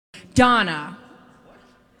Donna.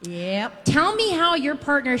 Yep. Tell me how your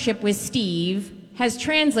partnership with Steve has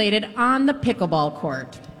translated on the pickleball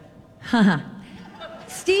court.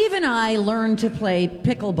 Steve and I learned to play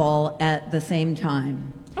pickleball at the same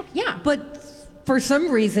time. Oh, yeah. But for some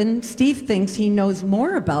reason, Steve thinks he knows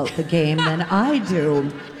more about the game than I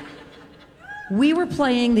do. We were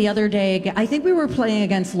playing the other day, I think we were playing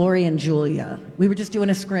against Lori and Julia. We were just doing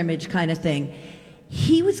a scrimmage kind of thing.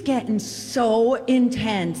 He was getting so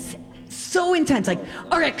intense, like,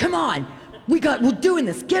 all right, come on. We're doing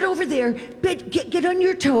this. Get over there. Get on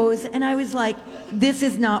your toes. And I was like, this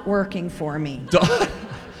is not working for me.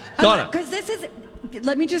 Donna. Because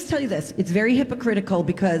let me just tell you this. It's very hypocritical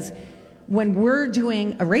because when we're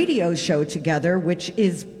doing a radio show together, which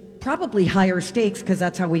is probably higher stakes because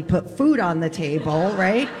that's how we put food on the table,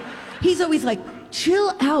 right? He's always like,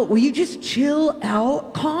 chill out. Will you just chill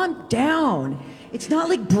out? Calm down. It's not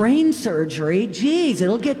like brain surgery. Jeez,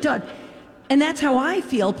 it'll get done. And that's how I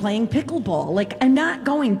feel playing pickleball. Like, I'm not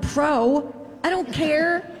going pro. I don't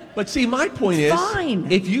care. But see, my point is,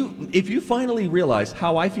 fine. if you finally realize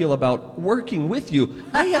how I feel about working with you,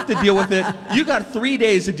 I have to deal with it. You got 3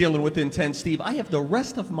 days of dealing with intense, Steve. I have the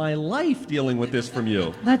rest of my life dealing with this from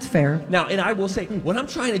you. That's fair. Now, and I will say, what I'm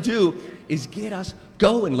trying to do is get us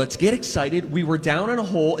going. Let's get excited. We were down in a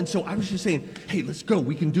hole, and so I was just saying, hey, let's go.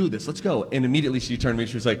 We can do this. Let's go. And immediately she turned to me.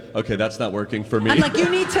 She was like, okay, that's not working for me. I'm like, you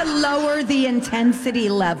need to lower the intensity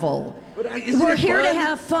level. We're here to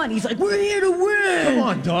have fun. He's like, we're here to win. Come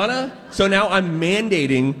on, Donna. So now I'm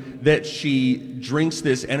mandating that she drinks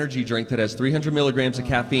this energy drink that has 300 milligrams of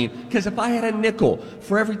caffeine. Because if I had a nickel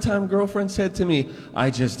for every time girlfriend said to me,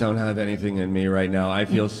 I just don't have anything in me right now. I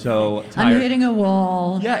feel so tired. I'm hitting a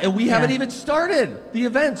wall. Yeah, and we haven't even started the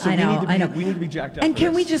event. So I know. We need to be jacked up. And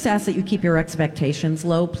can we just ask that you keep your expectations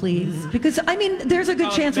low, please? Because, I mean, there's a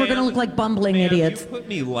good chance we're going to look like bumbling idiots. You put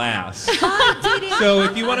me last. I didn't. So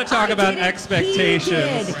if you want to talk about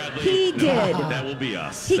expectations. He did. That will be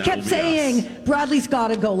us. He kept saying, Bradley's got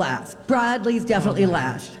to go last. Bradley's definitely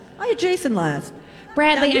last. I had Jason last.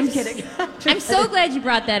 Bradley, I'm I'm kidding. I'm so glad you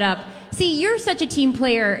brought that up. See, you're such a team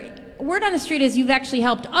player. Word on the street is you've actually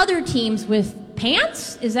helped other teams with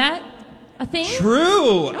pants. Is that a thing?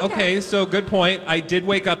 True. Okay, so good point. I did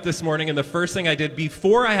wake up this morning, and the first thing I did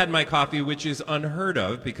before I had my coffee, which is unheard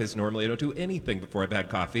of because normally I don't do anything before I've had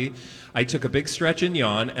coffee, I took a big stretch and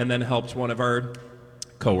yawn and then helped one of our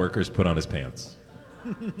coworkers put on his pants.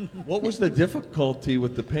 What was the difficulty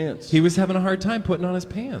with the pants? He was having a hard time putting on his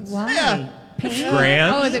pants. Why? Yeah.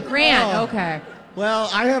 Grant? Oh, the Grant. Okay. Well,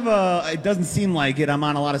 I have it doesn't seem like it. I'm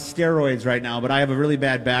on a lot of steroids right now, but I have a really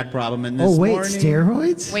bad back problem. And this morning,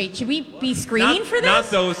 steroids? Wait, should we be screening for this? Not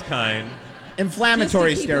those kind.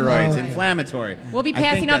 Inflammatory Just to keep steroids. in mind. Inflammatory. We'll be I think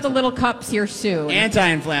passing out that's the little cups here soon.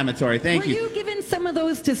 Anti-inflammatory. Thank Were you. you giving some of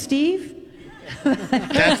those to Steve?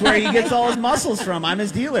 That's where he gets all his muscles from. I'm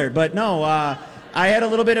his dealer. But no, I had a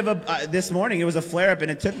little bit of this morning. It was a flare-up,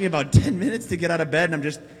 and it took me about 10 minutes to get out of bed, and I'm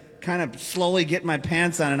just kind of slowly getting my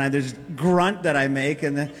pants on, and there's grunt that I make,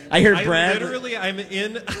 and then I hear Brad. I'm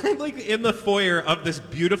like in the foyer of this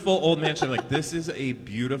beautiful old mansion. Like, this is a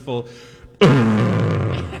beautiful. And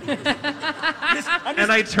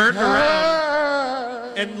I turned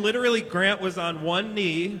around, and literally Grant was on one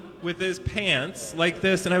knee with his pants like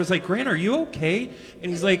this, and I was like, Grant, are you okay?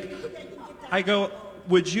 And he's like, I go,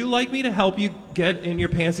 would you like me to help you get in your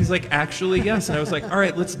pants? He's like, actually, yes. And I was like, all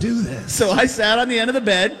right, let's do this. So I sat on the end of the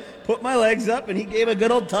bed, put my legs up, and he gave a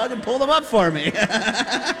good old tug and pulled them up for me.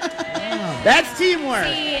 That's teamwork.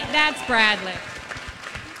 See, that's Bradley.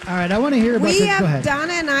 All right, I want to hear about this. Go ahead.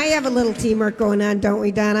 Donna and I have a little teamwork going on, don't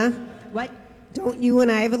we, Donna? What? Don't you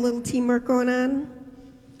and I have a little teamwork going on?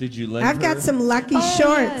 Did you let I've her? got some lucky shorts.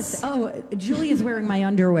 Yes. Oh, Julia's wearing my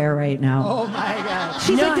underwear right now. Oh my God.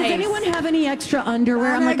 She's like, does Nice. anyone have any extra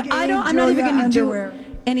underwear? I'm Donna like, gave I'm not even Julia going to do underwear.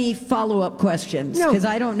 any follow-up questions No. because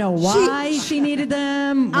I don't know why she needed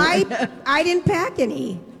them. I didn't pack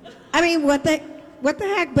any. I mean, what the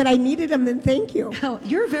heck? But I needed them, and thank you. Oh,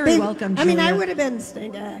 you're very welcome, Julia. I mean, I would have been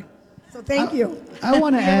stingy. So thank you. I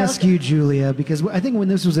want to ask you, Julia, because I think when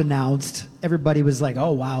this was announced, everybody was like,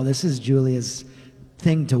 oh, wow, this is Julia's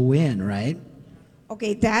thing to win, right?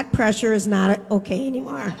 Okay, that pressure is not okay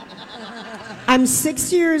anymore. I'm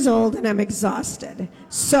 60 years old and I'm exhausted.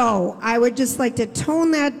 So I would just like to tone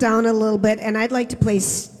that down a little bit, and I'd like to play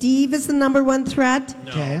Steve as the number one threat.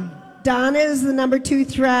 Okay. Donna is the number two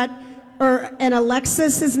threat, and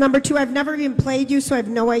Alexis is number two. I've never even played you, so I have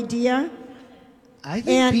no idea. I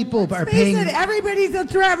think people are Face paying. it, everybody's a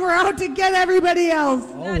threat. We're out to get everybody else.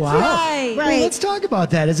 Oh, wow. Right. Well, let's talk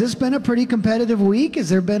about that. Has this been a pretty competitive week? Has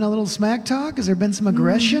there been a little smack talk? Has there been some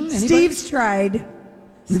aggression? Anybody? Steve's tried.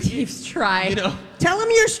 Steve's tried. You know. Tell him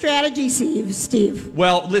your strategy, Steve.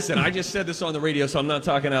 Well, listen, I just said this on the radio, so I'm not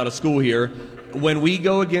talking out of school here. When we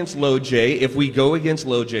go against Low J, if we go against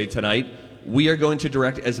Low J tonight, we are going to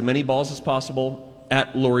direct as many balls as possible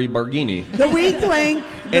at Lori Barghini. The weak link.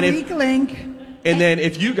 Weak link. And then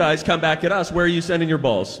if you guys come back at us, where are you sending your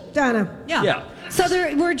balls? Donna. Yeah. So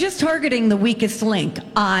we're just targeting the weakest link.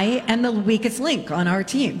 I am the weakest link on our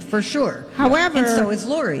team, for sure. However, and so is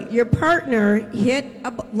Lori. Your partner hit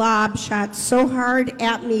a lob shot so hard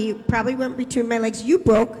at me, probably went between my legs, you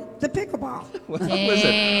broke the pickleball.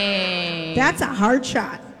 Listen, That's a hard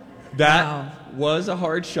shot. that was a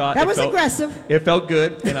hard shot. That was aggressive. It felt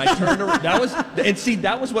good, and I turned around. That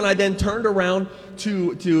was when I then turned around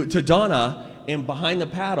to Donna, and behind the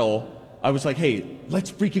paddle, I was like, "Hey,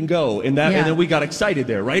 let's freaking go!" And then we got excited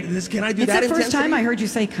there, right? And can I do It's that? the first intensity? time I heard you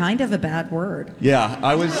say kind of a bad word. Yeah,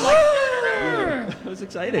 I was. I was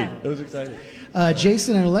excited. I was excited.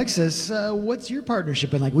 Jason and Alexis, what's your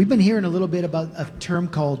partnership been like? We've been hearing a little bit about a term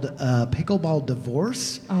called pickleball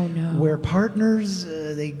divorce. Oh, no. Where partners,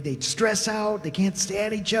 they stress out, they can't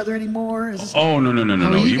stand each other anymore. Oh, no.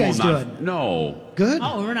 How are you will guys not. doing? No. Good?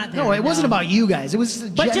 Oh, we're not there. No, it wasn't about you guys. It was a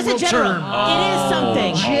But general just a general. term. It is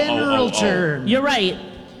something. General term. You're right.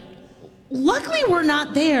 Luckily, we're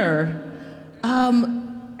not there.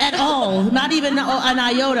 At all. Not even an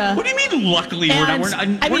iota. What do you mean? Luckily, we're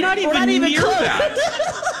not even near close.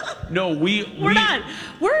 that. No, We're not.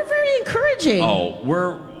 We're very encouraging.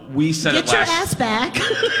 We said Get it your last. ass back.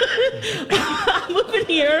 I'm moving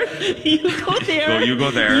here. You go there. You go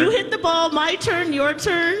there. You hit the ball. My turn. Your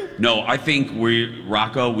turn. No, I think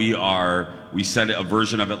Rocco. We said a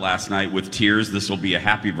version of it last night with tears. This will be a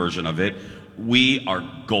happy version of it. We are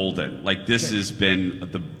golden. Like, this has been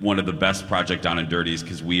one of the best Project Down and Dirties,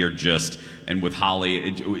 because we are just, and with Holly,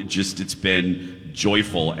 it's been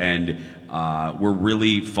joyful, and we're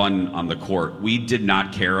really fun on the court. We did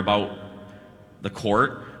not care about the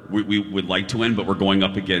court. We would like to win, but we're going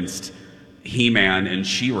up against He-Man and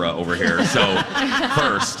She-Ra over here. So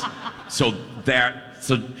that's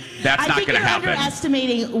not going to happen. I think you're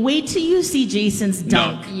underestimating. Wait till you see Jason's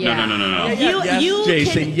dunk. No. Yes,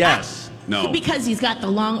 Jason. Yes. No. Because he's got the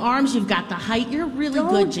long arms, you've got the height. You're really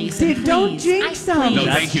good, Jason. Don't jinx him. No,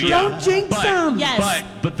 thank you. Don't jinx him. Yes.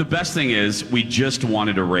 But the best thing is, we just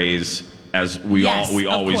wanted to raise, as we always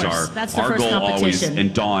course. are. That's the our first goal always. competition.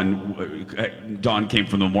 And Dawn came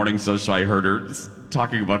from the morning, so I heard her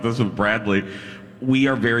talking about this with Bradley. We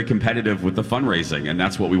are very competitive with the fundraising, and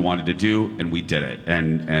that's what we wanted to do, and we did it.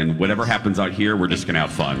 And whatever happens out here, we're just going to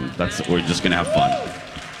have fun. We're just going to have fun.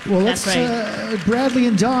 Well, That's let's, Bradley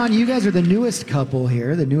and Dawn, you guys are the newest couple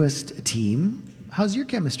here, the newest team. How's your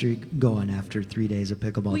chemistry going after 3 days of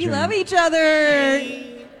pickleball We training? love each other.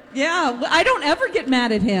 Yeah, I don't ever get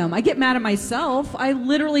mad at him. I get mad at myself. I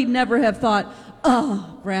literally never have thought,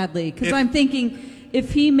 oh, Bradley, because I'm thinking,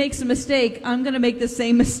 if he makes a mistake, I'm going to make the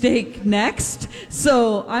same mistake next.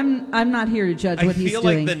 So I'm not here to judge what he's doing. I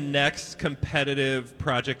feel like the next competitive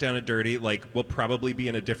Project Down and Dirty, will probably be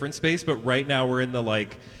in a different space. But right now we're in the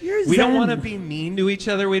we don't want to be mean to each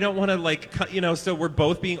other. We don't want to so we're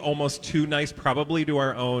both being almost too nice, probably to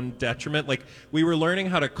our own detriment. We were learning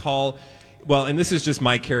how to call. Well, and this is just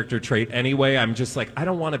my character trait anyway. I'm just I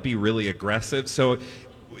don't want to be really aggressive. So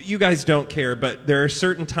you guys don't care, but there are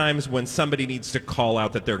certain times when somebody needs to call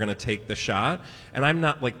out that they're going to take the shot, and I'm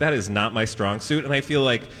not that is not my strong suit, and I feel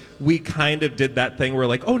like we kind of did that thing where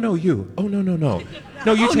oh no, you, oh no,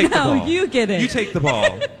 you take the ball, you get it, you take the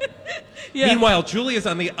ball. Yeah. Meanwhile, Julia's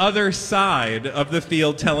on the other side of the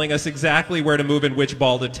field telling us exactly where to move and which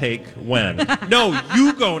ball to take when. No,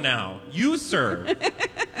 you go now, you serve.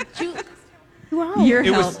 Wow. You're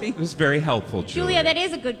helping. It was very helpful, Julia, that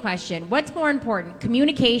is a good question. What's more important,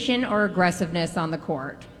 communication or aggressiveness on the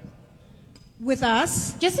court? With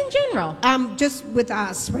us? Just in general. Just with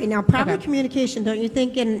us right now. Probably communication, don't you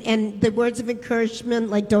think? And the words of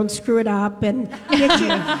encouragement, don't screw it up, and get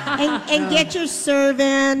your get your serve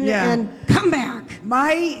in and come back.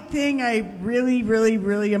 My thing, I really, really,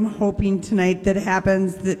 really am hoping tonight that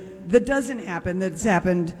happens, that doesn't happen, that's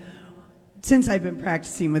happened since I've been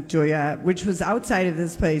practicing with Julia, which was outside of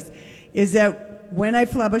this place, is that when I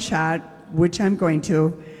flub a shot, which I'm going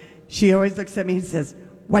to, she always looks at me and says,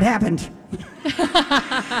 "What happened?"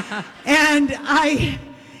 And I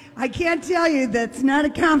can't tell you, that's not a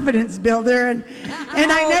confidence builder, and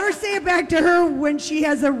I never say it back to her when she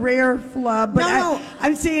has a rare flub, but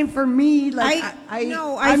I'm saying for me,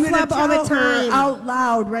 I'm flub all the time out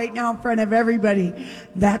loud right now in front of everybody.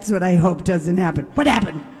 That's what I hope doesn't happen. What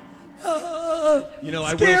happened? I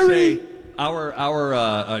will say,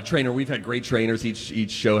 Our trainer, we've had great trainers. Each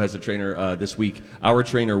show has a trainer this week. Our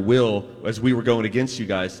trainer, Will, as we were going against you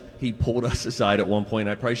guys, he pulled us aside at one point.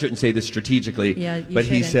 I probably shouldn't say this strategically, but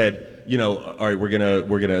he said, all right, we're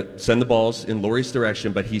gonna send the balls in Lori's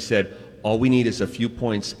direction, but he said, all we need is a few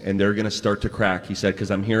points, and they're going to start to crack. He said,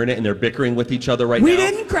 because I'm hearing it, and they're bickering with each other right now. We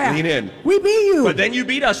didn't crack. Lean in. We beat you. But then you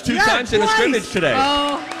beat us two times in a scrimmage today.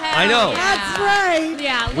 Oh, I know. That's right.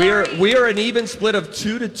 Yeah, We are an even split of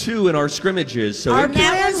 2-2 in our scrimmages. So Our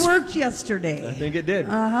plan worked yesterday. I think it did.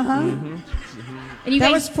 And you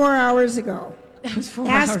That guys, was 4 hours ago.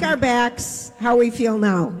 Ask our backs how we feel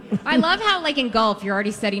now. I love how, like in golf, you're already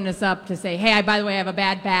setting us up to say, "Hey, by the way, I have a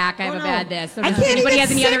bad back. I have a bad this." So I if can't anybody even has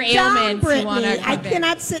any sit other down, ailments, you want Brittany. to? I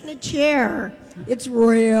cannot sit in a chair. It's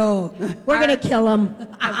real. We're gonna kill him.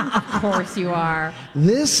 Of course you are.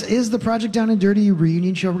 This is the Project Down and Dirty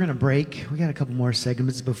reunion show. We're going to break. We got a couple more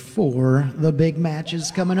segments before the big matches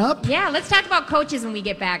coming up. Yeah, let's talk about coaches when we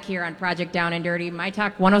get back here on Project Down and Dirty. My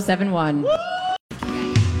Talk 107.1.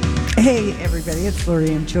 Hey, everybody, it's Lori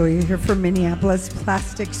and Julia here from Minneapolis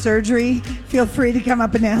Plastic Surgery. Feel free to come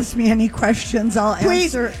up and ask me any questions. I'll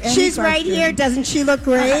Please, answer any she's right question. here. Doesn't she look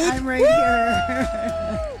great? I'm right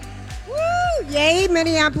here. Woo! Yay,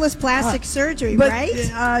 Minneapolis Plastic Surgery, But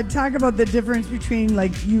right? talk about the difference between,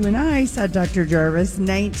 like, you and I saw Dr. Jarvis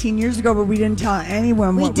 19 years ago, but we didn't tell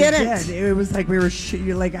anyone what we didn't. did. It was like we were, I We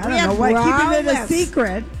don't had know what, brow keeping it a lips.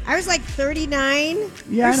 secret. I was like 39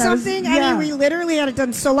 Yeah, or and I was- something. yeah. I mean, we literally had it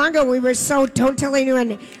done so long ago. We were so, don't tell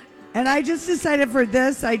anyone. And I just decided for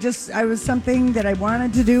this, I was something that I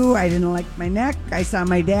wanted to do. I didn't like my neck. I saw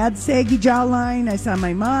my dad's saggy jawline. I saw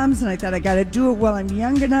my mom's, and I thought I got to do it while I'm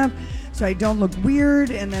young enough so I don't look weird.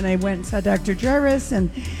 And then I went and saw Dr. Jarvis, and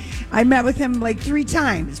I met with him like 3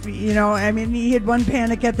 times. I mean, he had one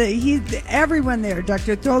panic at everyone there,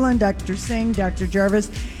 Dr. Tholen, Dr. Singh, Dr. Jarvis.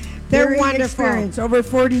 They're Very wonderful. experienced, over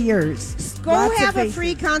 40 years. Go Lots of have a faces.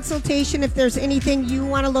 free consultation if there's anything you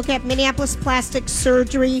want to look at. Minneapolis Plastic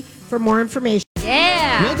Surgery for more information.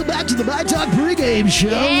 Yeah. Welcome back to the My Talk pregame show.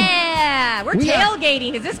 Yeah. We're We got-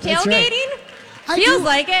 tailgating. Is this That's right. tailgating? I Feels do-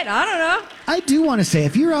 like it. I don't know. I do want to say,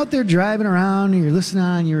 if you're out there driving around and you're listening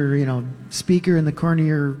on your, speaker in the corner of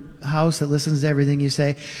your house that listens to everything you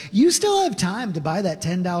say, you still have time to buy that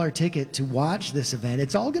 $10 ticket to watch this event.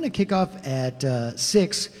 It's all going to kick off at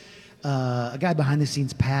 6. A guy behind the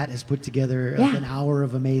scenes, Pat, has put together an hour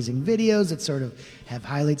of amazing videos that sort of have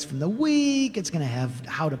highlights from the week. It's going to have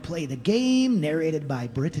how to play the game, narrated by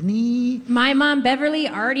Brittany. My mom, Beverly,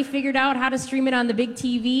 already figured out how to stream it on the big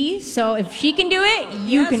TV. So if she can do it,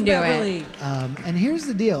 you can do it. And here's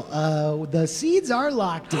the deal. The seeds are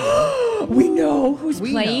locked in. We know Who's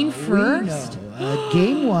playing first? We know.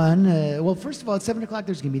 Game 1. Well, first of all, at 7 o'clock,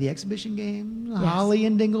 there's going to be the exhibition game. Holly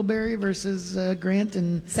and Dingleberry versus Grant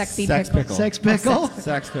and Sexy Sex pickle. pickle. Sex Pickle.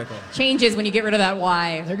 Sex pickle. Changes when you get rid of that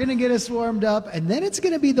Y. They're going to get us warmed up. And then it's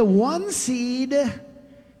going to be the 1 seed,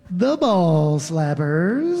 the Ball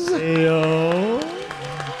Slappers,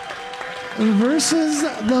 versus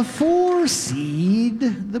the 4 seed,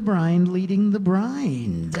 the Brind leading the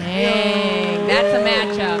Brind. Dang, that's a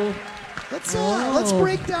matchup. Let's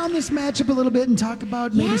break down this matchup a little bit and talk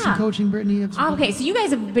about maybe some coaching, Brittany. Okay, so you guys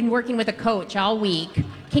have been working with a coach all week.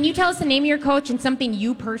 Can you tell us the name of your coach and something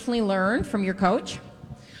you personally learned from your coach?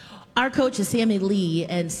 Our coach is Sammy Lee,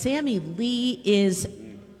 and Sammy Lee is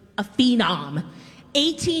a phenom.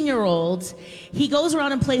 18-year-old. He goes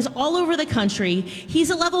around and plays all over the country. He's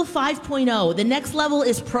a level 5.0. The next level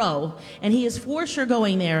is pro, and he is for sure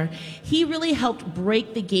going there. He really helped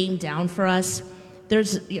break the game down for us.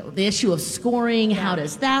 There's the issue of scoring. How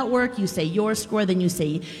does that work? You say your score, then you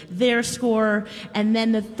say their score. And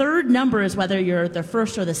then the third number is whether you're the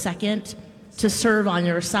first or the second to serve on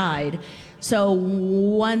your side. So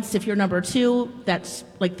once, if you're number 2, that's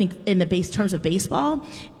like think in the base terms of baseball,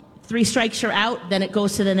 3 strikes you're out, then it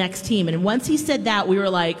goes to the next team. And once he said that, we were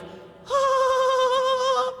like,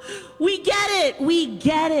 we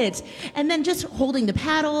get it. And then just holding the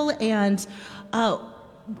paddle and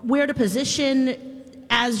where to position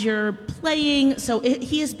as you're playing. So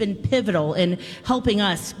he has been pivotal in helping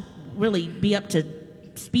us really be up to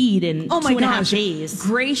speed in 2.5 days.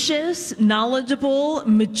 Gracious, knowledgeable,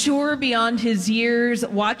 mature beyond his years.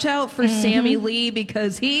 Watch out for Sammy Lee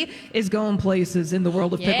because he is going places in the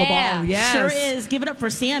world of pickleball. Yes. Sure is. Give it up for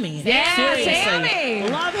Sammy. Yeah, Seriously. Sammy.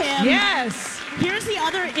 Love him. Yes. Here's the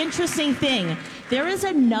other interesting thing. There is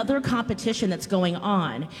another competition that's going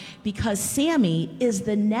on because Sammy is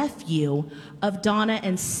the nephew of Donna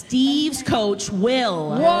and Steve's coach, Will.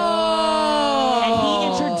 Whoa! And he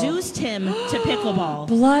introduced him to pickleball.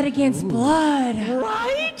 Blood against blood.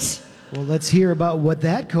 Right? Well, let's hear about what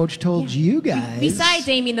that coach told you guys. Besides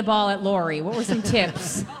aiming the ball at Lori, what were some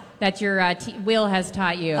tips that your Will has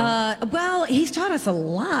taught you? Well, he's taught us a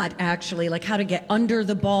lot, actually, like how to get under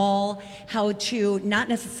the ball, how to not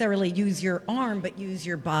necessarily use your arm, but use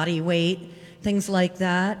your body weight, things like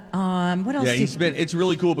that. What else? Yeah, it's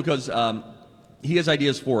really cool because he has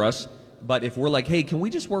ideas for us. But if we're like, hey, can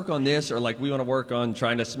we just work on this? Or like we want to work on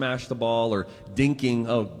trying to smash the ball or dinking.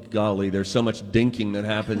 Oh, golly, there's so much dinking that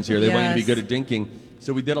happens here. They want you to be good at dinking.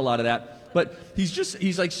 So we did a lot of that. But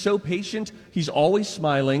he's like so patient. He's always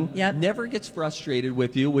smiling. Yep. Never gets frustrated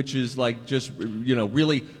with you, which is like just,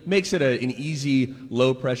 really makes it an easy,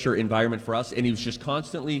 low pressure environment for us. And he was just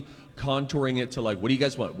constantly contouring it to like, what do you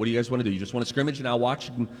guys want? What do you guys want to do? You just want to scrimmage and I'll watch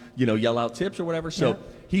and, yell out tips or whatever. So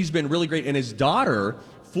he's been really great. And his daughter,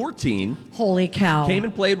 14. Holy cow. Came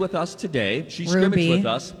and played with us today. She Ruby. scrimmaged with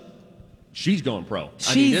us. She's going pro.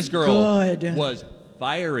 This girl was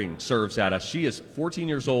firing serves at us. She is 14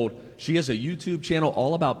 years old. She has a YouTube channel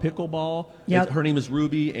all about pickleball. Yep. Her name is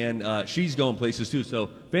Ruby, and she's going places too. So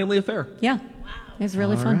family affair. Yeah. It was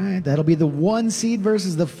really All fun. right, that'll be the 1 seed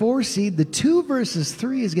versus the 4 seed. The 2 versus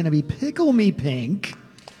 3 is going to be Pickle Me Pink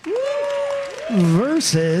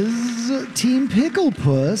versus Team Pickle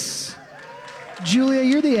Puss. Julia,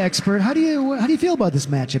 you're the expert. How do you feel about this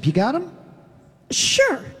matchup? You got him?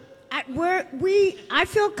 Sure. I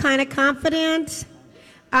feel kind of confident.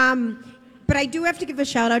 But I do have to give a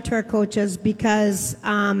shout out to our coaches because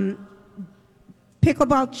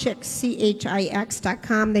Pickleball Chicks,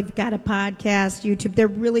 CHIX.com. They've got a podcast, YouTube. They're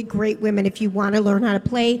really great women if you want to learn how to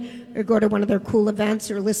play or go to one of their cool events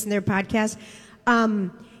or listen to their podcast.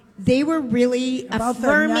 They were really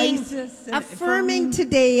affirming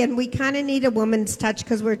today, and we kind of need a woman's touch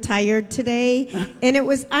because we're tired today. And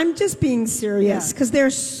I'm just being serious because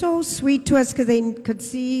they're so sweet to us because they could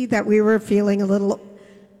see that we were feeling a little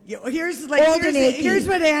Here's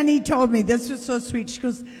what Annie told me. This was so sweet. She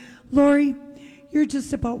goes, Lori, you're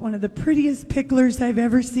just about one of the prettiest picklers I've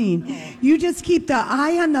ever seen. You just keep the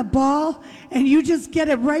eye on the ball, and you just get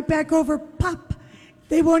it right back over, pop.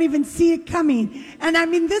 They won't even see it coming. And I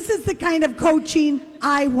mean, this is the kind of coaching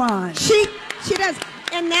I want. She does.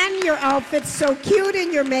 And then your outfit's so cute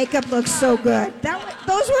and your makeup looks so good.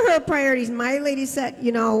 Those were her priorities. My lady said,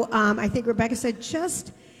 I think Rebecca said,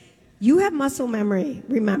 you have muscle memory,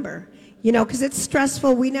 remember. Because it's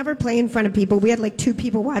stressful. We never play in front of people. We had like 2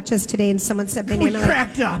 people watch us today, and someone said my name. We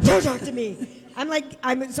cracked up. Don't talk to me. I'm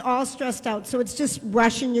all stressed out. So it's just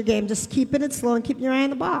rushing your game, just keeping it slow and keeping your eye on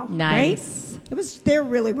the ball. Nice. Right? They're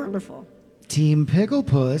really wonderful. Team Pickle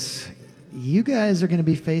Puss, you guys are going to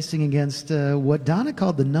be facing against what Donna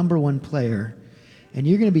called the number 1 player. And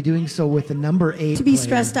you're going to be doing so with the number 8 To be player.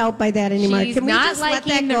 stressed out by that anymore. She's Can we not just let that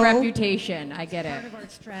liking the go? reputation. I get it.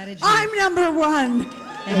 I'm number 1.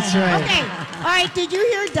 That's right. Okay. All right. Did you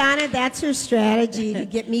hear Donna? That's her strategy to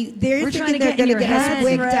get me. We're trying to get in your us head.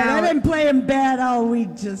 wigged Right. out. I've been playing bad all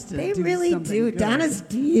week just to They do really something do. good. Donna's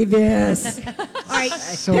devious. All right.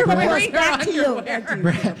 So Here, Brad- back to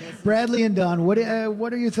you. Bradley and Don, what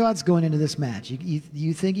are your thoughts going into this match?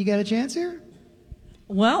 You think you got a chance here?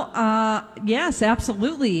 Well, yes,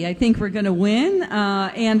 absolutely. I think we're going to win.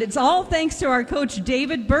 And it's all thanks to our coach,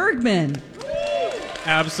 David Bergman.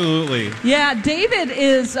 Absolutely. Yeah, David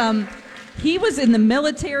is, he was in the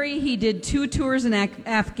military. He did 2 tours in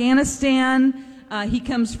Afghanistan. He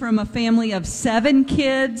comes from a family of 7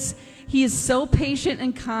 kids. He is so patient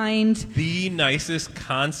and kind. The nicest,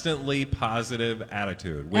 constantly positive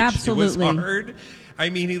attitude, which Absolutely. was hard. I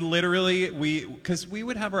mean, he literally, because we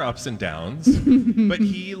would have our ups and downs, but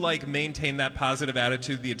he maintained that positive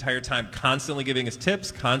attitude the entire time, constantly giving us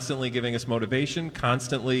tips, constantly giving us motivation,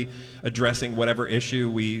 constantly addressing whatever issue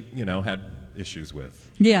we, had issues with.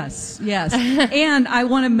 Yes. And I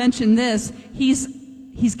want to mention this. He's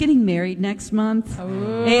getting married next month.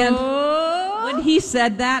 Oh. And when he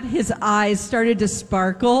said that, his eyes started to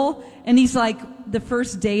sparkle. And he's like, the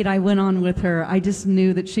first date I went on with her, I just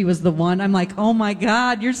knew that she was the one. I'm like, oh my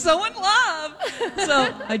God, you're so in love.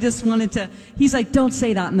 So I just wanted to, he's like, don't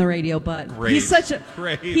say that on the radio, but Great. he's such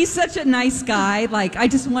a nice guy. Like, I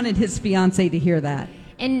just wanted his fiance to hear that.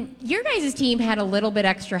 And your guys' team had a little bit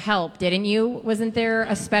extra help, didn't you? Wasn't there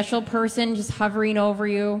a special person just hovering over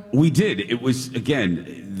you? We did. It was,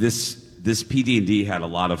 again, this PD&D had a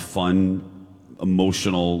lot of fun,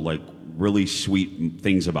 emotional, really sweet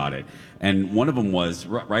things about it. And one of them was,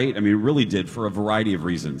 right? I mean, it really did for a variety of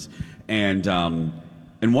reasons. And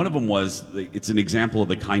one of them was, it's an example of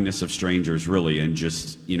the kindness of strangers, really. And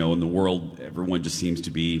just, in the world, everyone just seems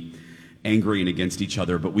to be angry and against each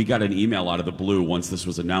other. But we got an email out of the blue once this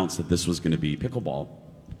was announced that this was going to be pickleball.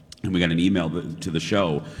 and we got an email to the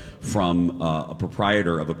show from a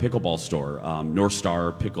proprietor of a pickleball store, North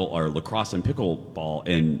Star Lacrosse and Pickleball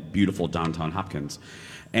in beautiful downtown Hopkins,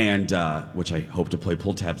 and which I hope to play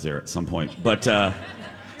pull tabs there at some point. But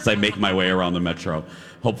as I make my way around the metro,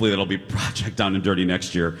 hopefully that'll be Project Down and Dirty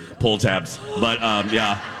next year, pull tabs. But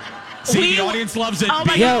yeah. See, the audience loves it. Oh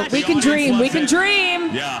my gosh. We can dream. We can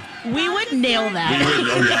dream. Yeah. We would nail that.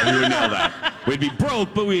 We would nail that. We'd be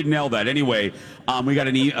broke, but we'd nail that. Anyway, we got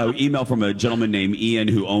an email from a gentleman named Ian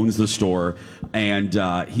who owns the store, and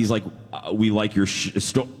he's like, we like your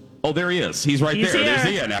store. Oh, there he is. He's right there. Here. There's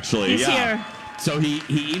Ian, actually. He's here. So he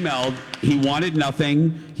emailed. He wanted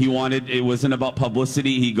nothing. It wasn't about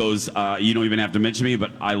publicity. He goes, you don't even have to mention me,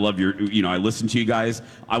 but I love I listen to you guys.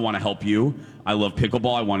 I want to help you. I love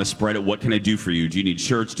pickleball. I want to spread it. What can I do for you? Do you need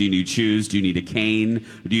shirts? Do you need shoes? Do you need a cane?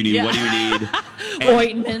 What do you need?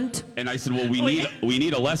 Ointment. And I said, well, we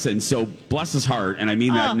need a lesson. So bless his heart, and I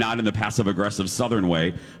mean that not in the passive aggressive Southern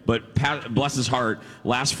way, but bless his heart.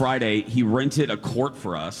 Last Friday, he rented a court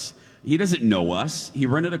for us. He doesn't know us. He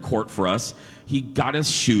rented a court for us. He got us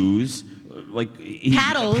shoes,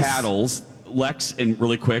 paddles. Lex, and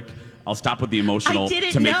really quick, I'll stop with the emotional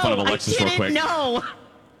to make fun of Alexis real quick. No.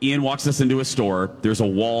 Ian walks us into a store. There's a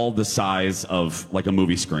wall the size of like a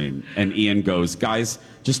movie screen. And Ian goes, guys,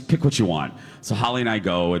 just pick what you want. So Holly and I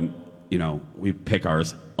go and, we pick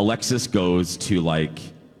ours. Alexis goes to like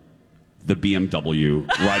the BMW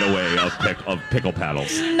right away of pickle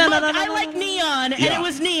paddles. No. I like neon, and it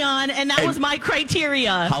was neon, and that was my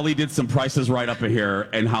criteria. Holly did some prices right up in here,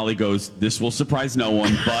 and Holly goes, this will surprise no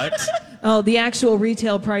one, but... Oh, the actual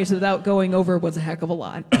retail price without going over was a heck of a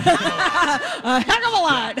lot. A heck of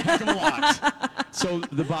a lot. So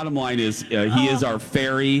the bottom line is he is our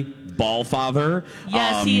fairy ball father.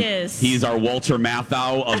 Yes, he is. He's our Walter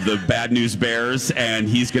Matthau of the Bad News Bears, and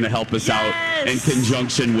he's going to help us out in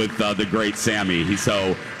conjunction with the great Sammy.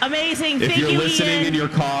 So amazing. If you're listening in your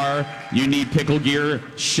car, you need pickle gear,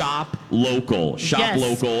 shop local.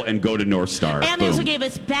 Local and go to North Star. And they also gave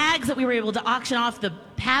us bags that we were able to auction off, the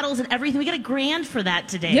paddles and everything. We got $1,000 for that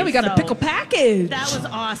today. Yeah, we got a pickle package. That was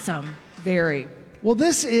awesome. Very. Well,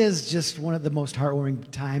 this is just one of the most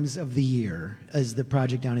heartwarming times of the year as the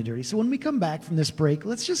Project Down and Dirty. So when we come back from this break,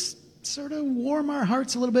 let's just sort of warm our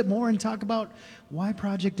hearts a little bit more and talk about why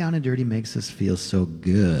Project Down and Dirty makes us feel so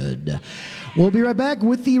good. We'll be right back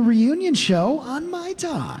with the reunion show on My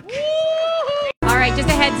Talk. All right, just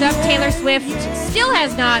a heads up, Taylor Swift still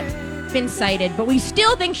has not been cited, but we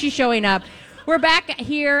still think she's showing up. We're back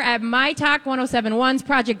here at My Talk 107.1's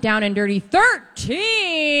Project Down and Dirty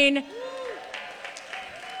 13.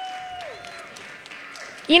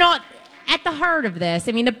 At the heart of this,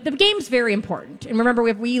 the game's very important. And remember,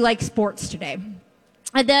 we like sports today.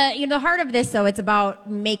 The heart of this, though, it's about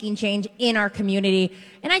making change in our community.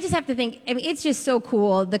 And I just have to think, it's just so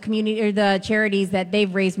cool, the community or the charities that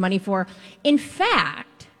they've raised money for. In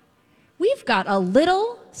fact, we've got a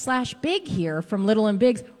little/big here from Little and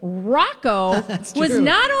Bigs. Rocco was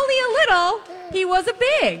not only a little, he was a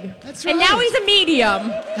big. That's right. And now he's a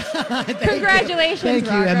medium. Congratulations, Thank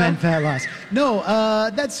you, Rocco. MN Fat Loss. No,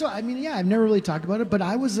 that's so, I've never really talked about it, but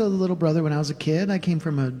I was a little brother when I was a kid. I came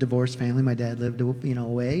from a divorced family. My dad lived,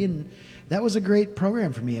 away, and that was a great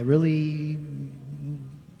program for me. It really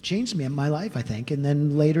changed me in my life, I think. And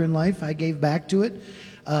then later in life, I gave back to it,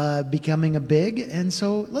 becoming a big. And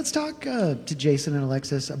so let's talk to Jason and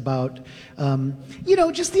Alexis about,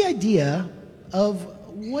 just the idea of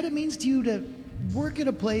what it means to you to work at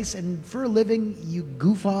a place and for a living you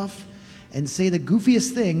goof off and say the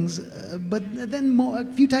goofiest things, but then a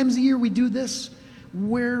few times a year we do this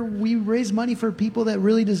where we raise money for people that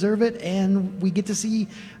really deserve it, and we get to see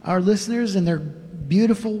our listeners and they're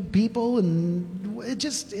beautiful people, and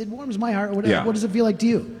it warms my heart. What does it feel like to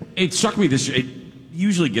you? It struck me it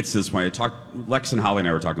usually gets to this point. Lex and Holly and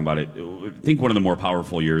I were talking about it. I think one of the more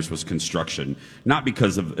powerful years was construction, not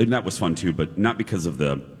because of, and that was fun too, but not because of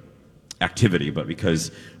the activity, but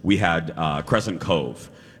because we had Crescent Cove.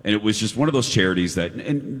 And it was just one of those charities that,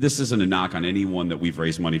 and this isn't a knock on anyone that we've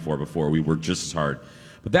raised money for before, we worked just as hard.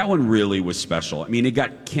 But that one really was special. It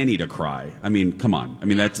got Kenny to cry. Come on.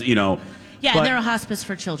 That's, Yeah, but, and they're a hospice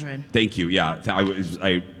for children. Thank you. Yeah,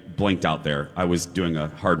 I blanked out there. I was doing a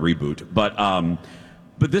hard reboot.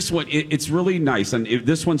 But this one, it's really nice. And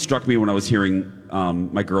this one struck me when I was hearing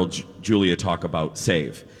my girl Julia talk about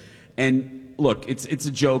Save. And look, it's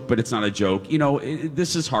a joke, but it's not a joke.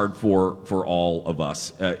 This is hard for all of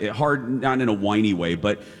us. Hard, not in a whiny way,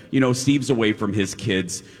 but Steve's away from his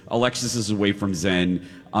kids. Alexis is away from Zen.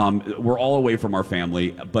 We're all away from our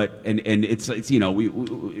family. But and it's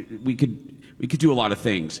we could do a lot of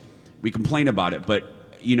things. We complain about it, but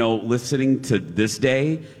listening to this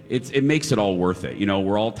day, it makes it all worth it.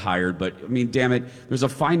 We're all tired, but I mean, damn it, there's a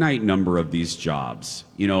finite number of these jobs,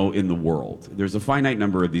 in the world. There's a finite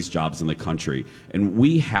number of these jobs in the country, and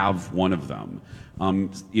we have one of them.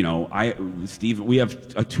 Steve, we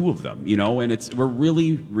have two of them, and we're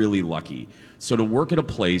really, really lucky. So to work at a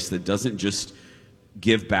place that doesn't just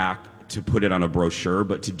give back to put it on a brochure,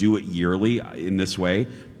 but to do it yearly in this way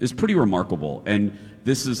is pretty remarkable. And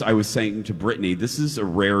I was saying to Brittany, this is a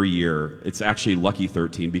rare year. It's actually lucky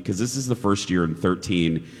 13 because this is the first year in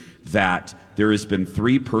 13 that there has been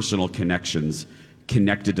 3 personal connections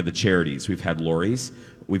connected to the charities. We've had Lori's,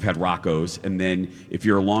 we've had Rocco's, and then if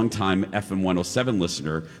you're a longtime FM 107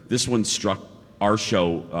 listener, this one struck our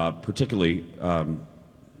show particularly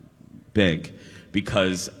big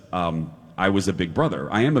because I was a big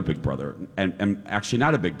brother. I am a big brother, and I'm actually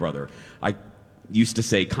not a big brother. I used to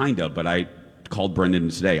say kinda, but I called Brendan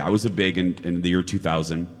today. I was a big in the year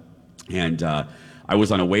 2000, and I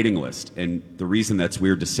was on a waiting list. And the reason that's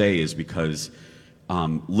weird to say is because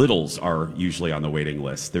littles are usually on the waiting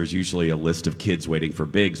list. There's usually a list of kids waiting for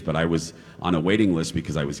bigs, but I was on a waiting list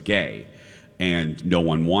because I was gay, and no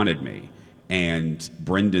one wanted me. And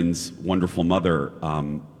Brendan's wonderful mother,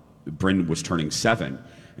 Brendan was turning 7.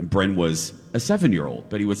 And Bren was a 7-year-old,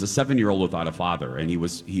 but he was a 7-year-old without a father, and he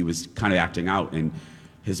was kind of acting out. And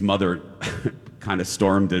his mother kind of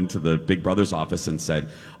stormed into the Big Brother's office and said,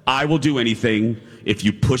 "I will do anything if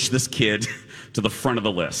you push this kid to the front of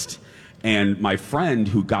the list." And my friend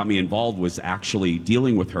who got me involved was actually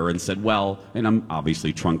dealing with her and said, "Well," and I'm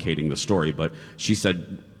obviously truncating the story, but she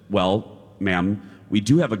said, "Well, ma'am, we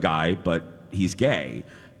do have a guy, but he's gay."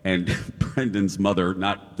 And Brendan's mother,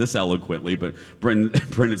 not this eloquently, but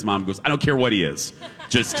Brendan's mom goes, "I don't care what he is.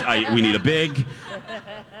 We need a big.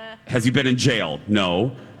 Has he been in jail?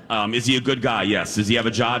 No. Is he a good guy? Yes. Does he have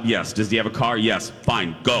a job? Yes. Does he have a car? Yes.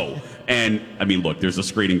 Fine, go." And I mean, look, there's a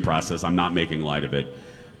screening process. I'm not making light of it.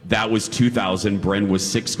 That was 2000. Bren was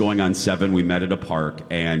 6 going on 7. We met at a park,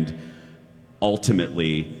 and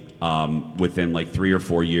ultimately, within like 3 or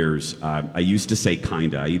 4 years, I used to say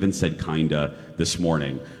kinda. I even said kinda this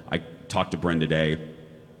morning. I talked to Bren today.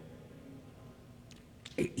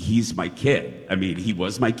 He's my kid. I mean, he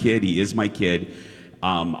was my kid. He is my kid.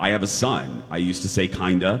 I have a son. I used to say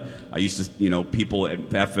kinda. I used to, people at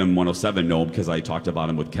FM 107 know him because I talked about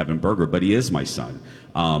him with Kevin Berger, but he is my son.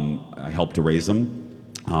 I helped to raise him.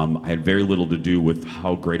 I had very little to do with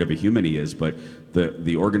how great of a human he is, but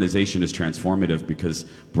the organization is transformative because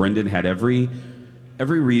Brendan had every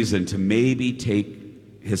reason to maybe take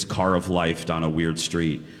his car of life down a weird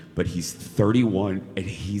street, but he's 31 and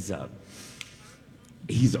he's a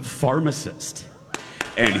pharmacist,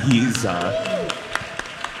 and he's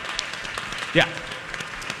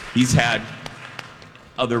had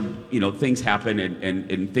other things happen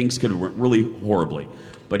and things could have went really horribly,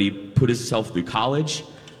 but he put himself through college.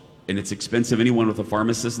 And it's expensive. Anyone with a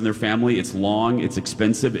pharmacist in their family, it's long, it's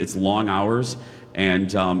expensive, it's long hours.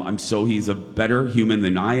 And he's a better human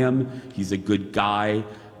than I am. He's a good guy.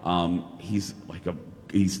 He's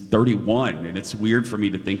 31, and it's weird for me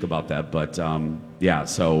to think about that. But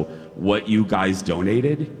so what you guys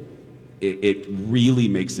donated, it really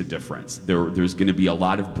makes a difference. There's going to be a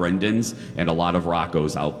lot of Brendans and a lot of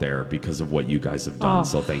Roccos out there because of what you guys have done.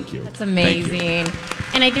 So thank you. That's amazing.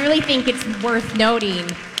 And I really think it's worth noting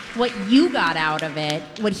what you got out of it.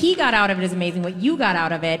 What he got out of it is amazing. What you got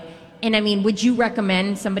out of it. And I mean, would you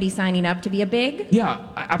recommend somebody signing up to be a big? Yeah,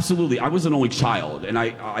 absolutely. I was an only child, and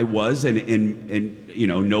I was, and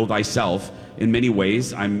know thyself. In many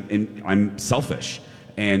ways, I'm selfish,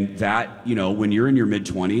 and that when you're in your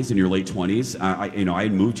mid-20s and your late 20s, I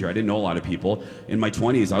had moved here. I didn't know a lot of people. In my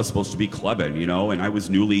 20s, I was supposed to be clubbing, and I was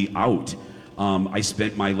newly out. I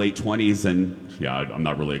spent my late 20s and I'm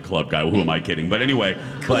not really a club guy. Who am I kidding? But anyway.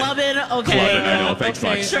 Clubbing, okay. Clubbing, I know. Thanks,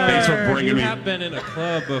 okay, sure. Thanks for bringing me. You have been in a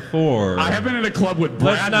club before. I have been in a club with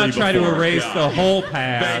Bradley. Let's not try to erase the whole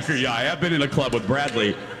past. Yeah, I have been in a club with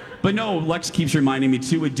Bradley. But no, Lex keeps reminding me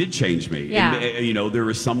too, it did change me. Yeah. And, there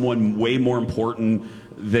was someone way more important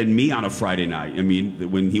than me on a Friday night. I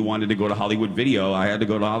mean, when he wanted to go to Hollywood Video, I had to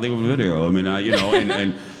go to Hollywood Video. I mean,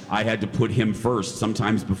 and I had to put him first,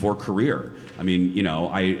 sometimes before career. I mean,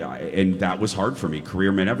 and that was hard for me.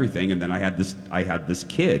 Career meant everything, and then I had this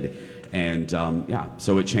kid, and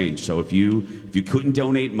so it changed. So if you couldn't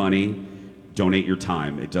donate money, donate your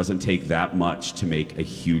time. It doesn't take that much to make a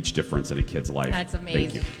huge difference in a kid's life. That's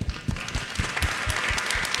amazing. Thank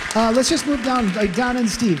you. Let's just move down. Don and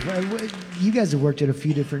Steve, you guys have worked at a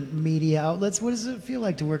few different media outlets. What does it feel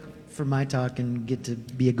like to work for My Talk and get to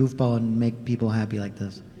be a goofball and make people happy like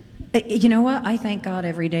this? You know what? I thank God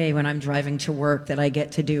every day when I'm driving to work that I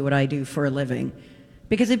get to do what I do for a living,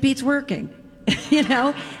 because it beats working. You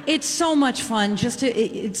know, it's so much fun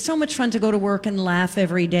it's so much fun to go to work and laugh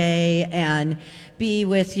every day and be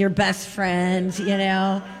with your best friends, you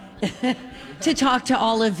know, to talk to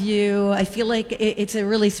all of you. I feel like it's a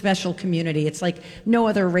really special community. It's like no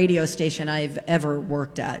other radio station I've ever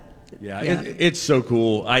worked at. Yeah, it's so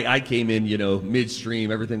cool. I came in,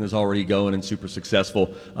 midstream. Everything was already going and super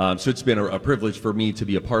successful. So it's been a privilege for me to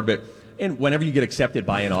be a part of it. And whenever you get accepted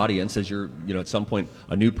by an audience, as you're, at some point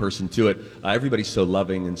a new person to it, everybody's so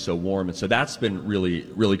loving and so warm. And so that's been really,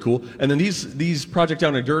 really cool. And then these Project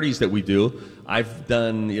Down and Dirties that we do, I've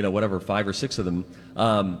done, 5 or 6 of them.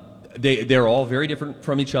 They're all very different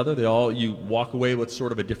from each other. You walk away with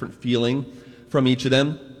sort of a different feeling from each of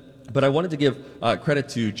them. But I wanted to give credit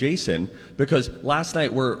to Jason, because last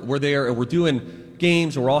night we're there and we're doing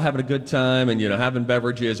games and we're all having a good time and having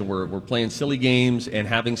beverages and we're playing silly games and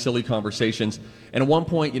having silly conversations. And at one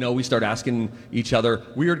point, we start asking each other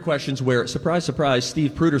weird questions where, surprise, surprise,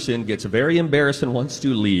 Steve Pruderson gets very embarrassed and wants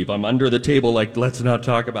to leave. I'm under the table like, let's not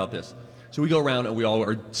talk about this. So we go around and we all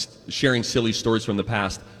are sharing silly stories from the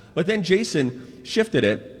past. But then Jason shifted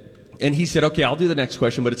it and he said, okay, I'll do the next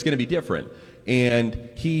question, but it's going to be different.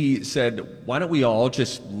 And he said, why don't we all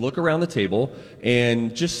just look around the table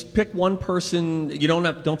and just pick one person. You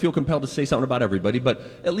don't feel compelled to say something about everybody, but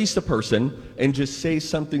at least a person, and just say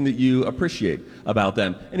something that you appreciate about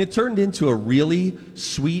them. And it turned into a really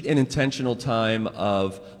sweet and intentional time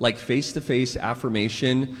of like face-to-face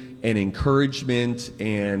affirmation and encouragement,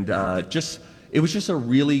 and it was just a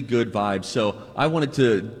really good vibe. So I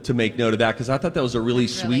wanted to make note of that, because I thought that was a really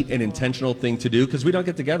sweet and intentional thing to do, because we don't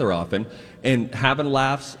get together often. And having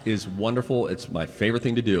laughs is wonderful. It's my favorite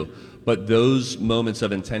thing to do. But those moments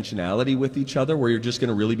of intentionality with each other, where you're just going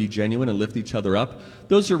to really be genuine and lift each other up,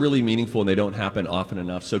 those are really meaningful, and they don't happen often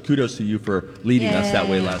enough. So kudos to you for leading us that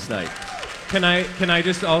way last night. Can I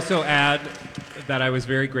just also add that I was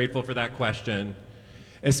very grateful for that question,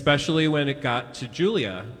 especially when it got to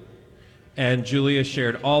Julia. And Julia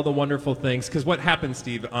shared all the wonderful things, because what happened,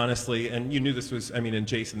 Steve, honestly, and you knew this was, and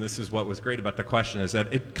Jason, this is what was great about the question, is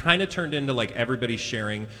that it kind of turned into like everybody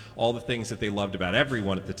sharing all the things that they loved about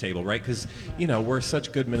everyone at the table, right? Because, we're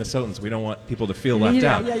such good Minnesotans. We don't want people to feel left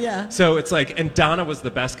out. Yeah. So it's like, and Donna was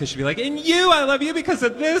the best, because she'd be like, and you, I love you because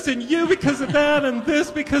of this, and you because of that, and this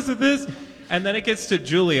because of this. And then it gets to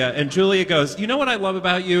Julia, and Julia goes, you know what I love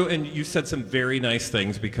about you? And you said some very nice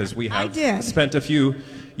things, because we have spent a few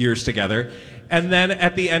years together. And then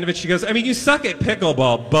at the end of it, she goes, you suck at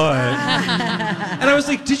pickleball, but... And I was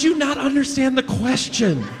like, did you not understand the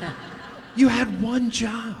question? You had one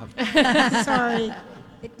job. Sorry.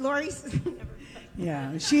 Lori's...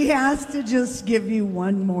 Yeah, she has to just give you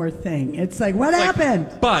one more thing. It's like, what happened?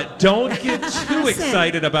 But don't get too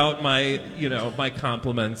excited about my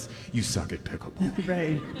compliments. You suck at pickleball.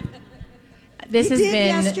 Right. This has been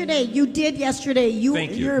yesterday. You did yesterday.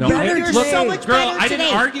 Thank you. You're better. You're so much girl, better I today.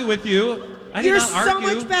 didn't argue with you. You're so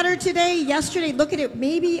much better today. Yesterday, look at it.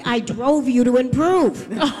 Maybe I drove you to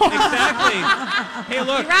improve. Exactly. Hey,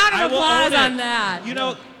 look. Round of applause on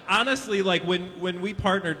that. Honestly, like when we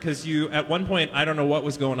partnered, because you at one point, I don't know what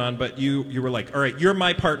was going on, but you were like, all right, you're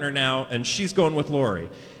my partner now, and she's going with Lori.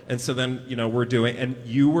 And so then, we're doing, and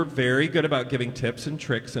you were very good about giving tips and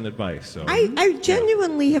tricks and advice. So I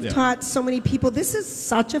genuinely have taught so many people. This is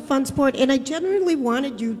such a fun sport, and I genuinely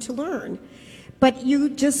wanted you to learn. But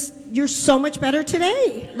you're so much better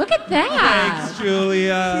today. Look at that. Thanks,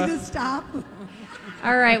 Julia. See the stop?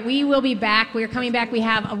 All right, we will be back. We are coming back. We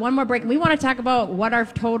have one more break. We want to talk about what our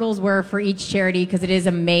totals were for each charity, because it is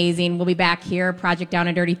amazing. We'll be back here, Project Down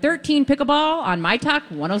and Dirty 13 Pickleball on My Talk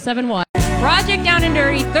 107.1. Project Down and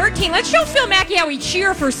Dirty 13. Let's show Phil Mackey how we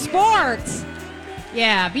cheer for sports.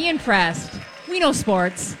 Yeah, be impressed. We know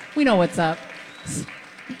sports. We know what's up.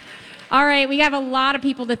 All right, we have a lot of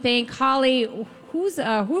people to thank. Holly, who's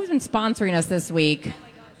been sponsoring us this week?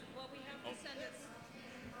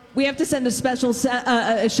 We have to send a special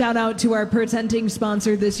a shout out to our presenting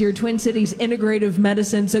sponsor this year, Twin Cities Integrative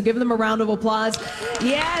Medicine. So give them a round of applause.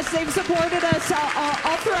 Yes, they've supported us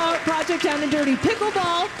all throughout Project Down and Dirty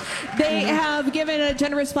Pickleball. They have given a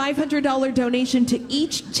generous $500 donation to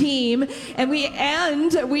each team. And we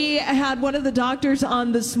had one of the doctors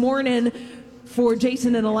on this morning for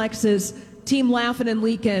Jason and Alexis. Team laughing and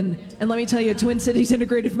leaking, and let me tell you, Twin Cities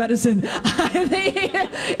Integrative Medicine.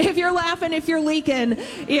 If you're laughing, if you're leaking,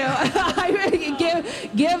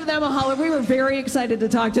 give them a holler. We were very excited to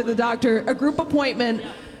talk to the doctor. A group appointment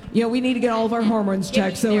we need to get all of our hormones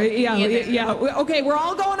checked. So yeah. Okay, we're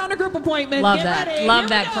all going on a group appointment. Love Get that. ready. Love Here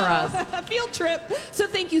that we for go. us. Field trip. So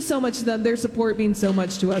thank you so much to them. Their support means so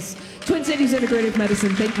much to us. Twin Cities Integrative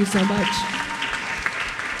Medicine, thank you so much.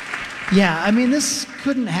 Yeah, I mean, this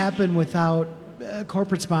couldn't happen without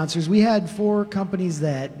corporate sponsors. We had 4 companies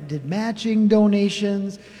that did matching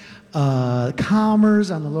donations.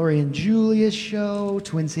 Commerce on the Lori and Julia show,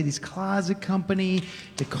 Twin Cities Closet Company,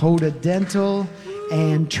 Dakota Dental,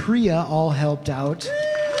 and Tria all helped out.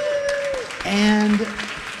 And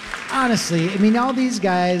honestly, I mean, all these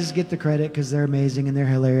guys get the credit because they're amazing and they're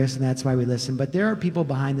hilarious, and that's why we listen. But there are people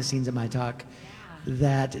behind the scenes at My Talk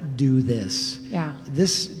that do this. Yeah.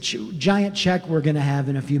 This giant check we're going to have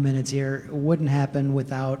in a few minutes here wouldn't happen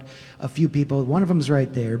without a few people. One of them's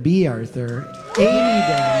right there. B. Arthur, Amy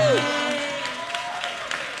Dunn.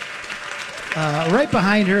 Right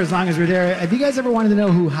behind her, as long as we're there. Have you guys ever wanted to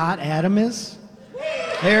know who Hot Adam is?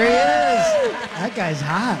 There he is. That guy's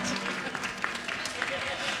hot.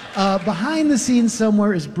 Behind the scenes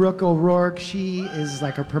somewhere is Brooke O'Rourke. She is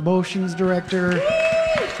like a promotions director.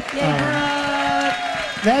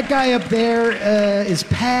 That guy up there is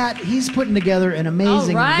Pat. He's putting together an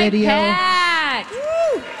amazing video. Pat!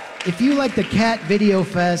 If you like the Cat Video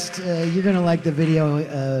Fest, you're going to like the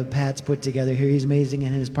video Pat's put together here. He's amazing.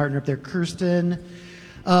 And his partner up there, Kirsten.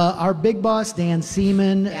 Our big boss, Dan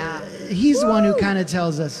Seaman. He's the one who kind of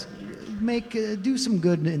tells us, do some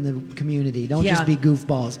good in the community. Don't just be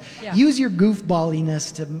goofballs. Yeah. Use your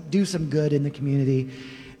goofballiness to do some good in the community.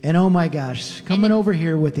 And oh my gosh, coming over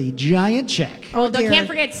here with a giant check. Can't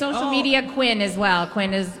forget social media Quinn as well.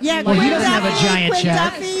 Quinn is... Yeah, Well, he Quinn doesn't have a Duffy, giant Quinn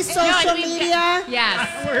check. Duffy, social media.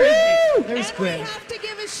 Yes. Where is he? There's And Quinn. we have to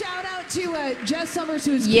give a shout out to Jess Summers,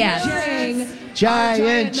 who's Yes. carrying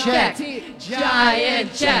Giant our check. Giant check.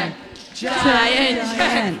 Giant check.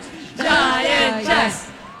 Giant check.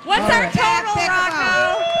 What's our total,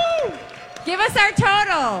 Rocco? Give us our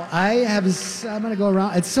total. I'm going to go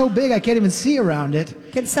around. It's so big, I can't even see around it.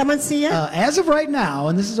 Can someone see it? As of right now,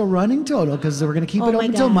 and this is a running total because we're going to keep it my open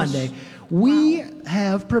until gosh. Monday, we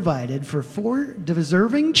have provided for 4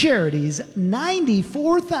 deserving charities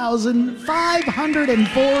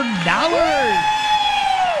 $94,504.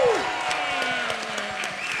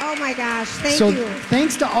 Oh my gosh, thank So you.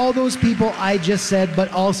 thanks to all those people I just said,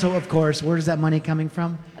 but also, of course, where's that money coming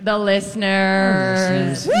from? The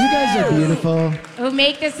listeners. You guys are beautiful. Who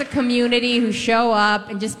make this a community, who show up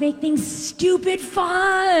and just make things stupid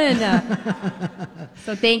fun.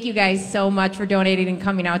 So thank you guys so much for donating and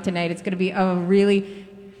coming out tonight. It's going to be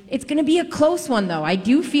it's going to be a close one, though. I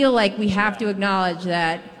do feel like we have to acknowledge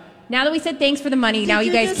that now that we said thanks for the money, now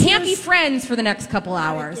you guys can't be friends for the next couple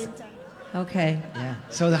hours. Okay. Yeah.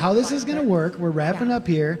 So how this is going to work, we're wrapping up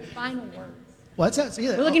here. Final words. What's that?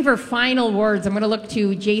 We're looking for final words. I'm going to look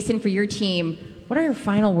to Jason for your team. What are your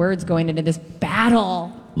final words going into this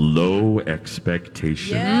battle? Low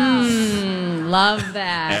expectations. Love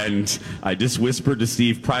that. And I just whispered to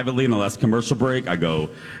Steve privately in the last commercial break, I go,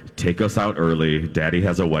 take us out early. Daddy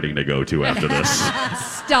has a wedding to go to after this.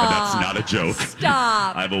 Stop. And that's not a joke.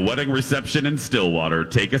 Stop. I have a wedding reception in Stillwater.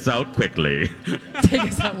 Take us out quickly. Take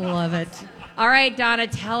us out. Love it. All right, Donna,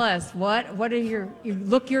 tell us what are you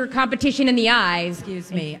look your competition in the eyes.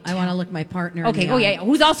 Excuse me. I want to look my partner Okay. in the Oh eye. yeah.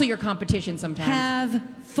 Who's also your competition sometimes? Have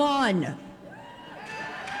fun.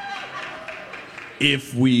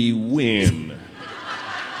 If we win.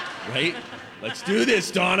 Right? Let's do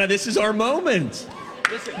this, Donna. This is our moment.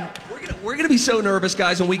 Listen, we're gonna be so nervous,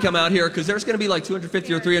 guys, when we come out here because there's gonna be like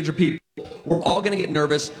 250 or 300 people. We're all gonna get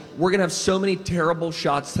nervous. We're gonna have so many terrible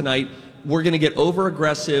shots tonight. We're gonna get over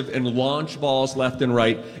aggressive and launch balls left and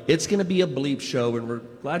right. It's gonna be a bleep show, and we're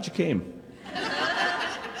glad you came.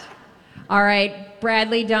 All right,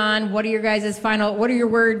 Bradley, Don, what are your your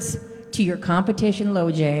words to your competition,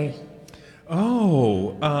 LoJ?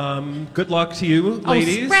 Good luck to you,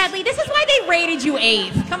 ladies. Oh, Bradley, this is why they rated you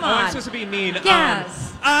 8th. Come on. I'm supposed to be mean.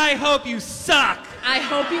 Yes. I hope you suck. I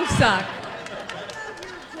hope you suck.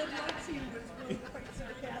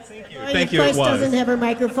 Thank you. Your It voice was. doesn't have her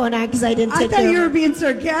microphone on because I didn't I take thought care you of were it. being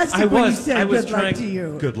sarcastic I when you was. said I was good luck trying. to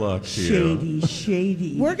you. Good luck to you.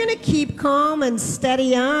 Shady. We're going to keep calm and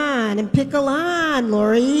steady on and pickle on,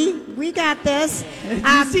 Lori. We got this.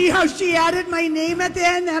 You see how she added my name at the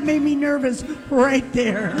end? That made me nervous right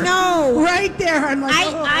there. No. Right there. I'm like,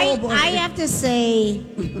 oh boy. I have to say,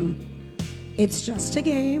 it's just a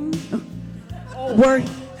game.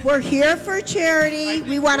 We're here for charity.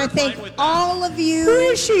 We want to thank all of you Who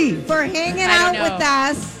is she? for hanging I out don't with know.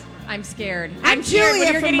 us. I'm scared. I'm scared when Julia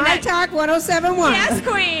you're from getting My that- Talk 1071. Yes,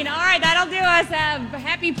 Queen. All right, that'll do us. A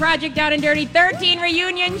happy Project Down and Dirty 13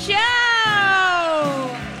 reunion show.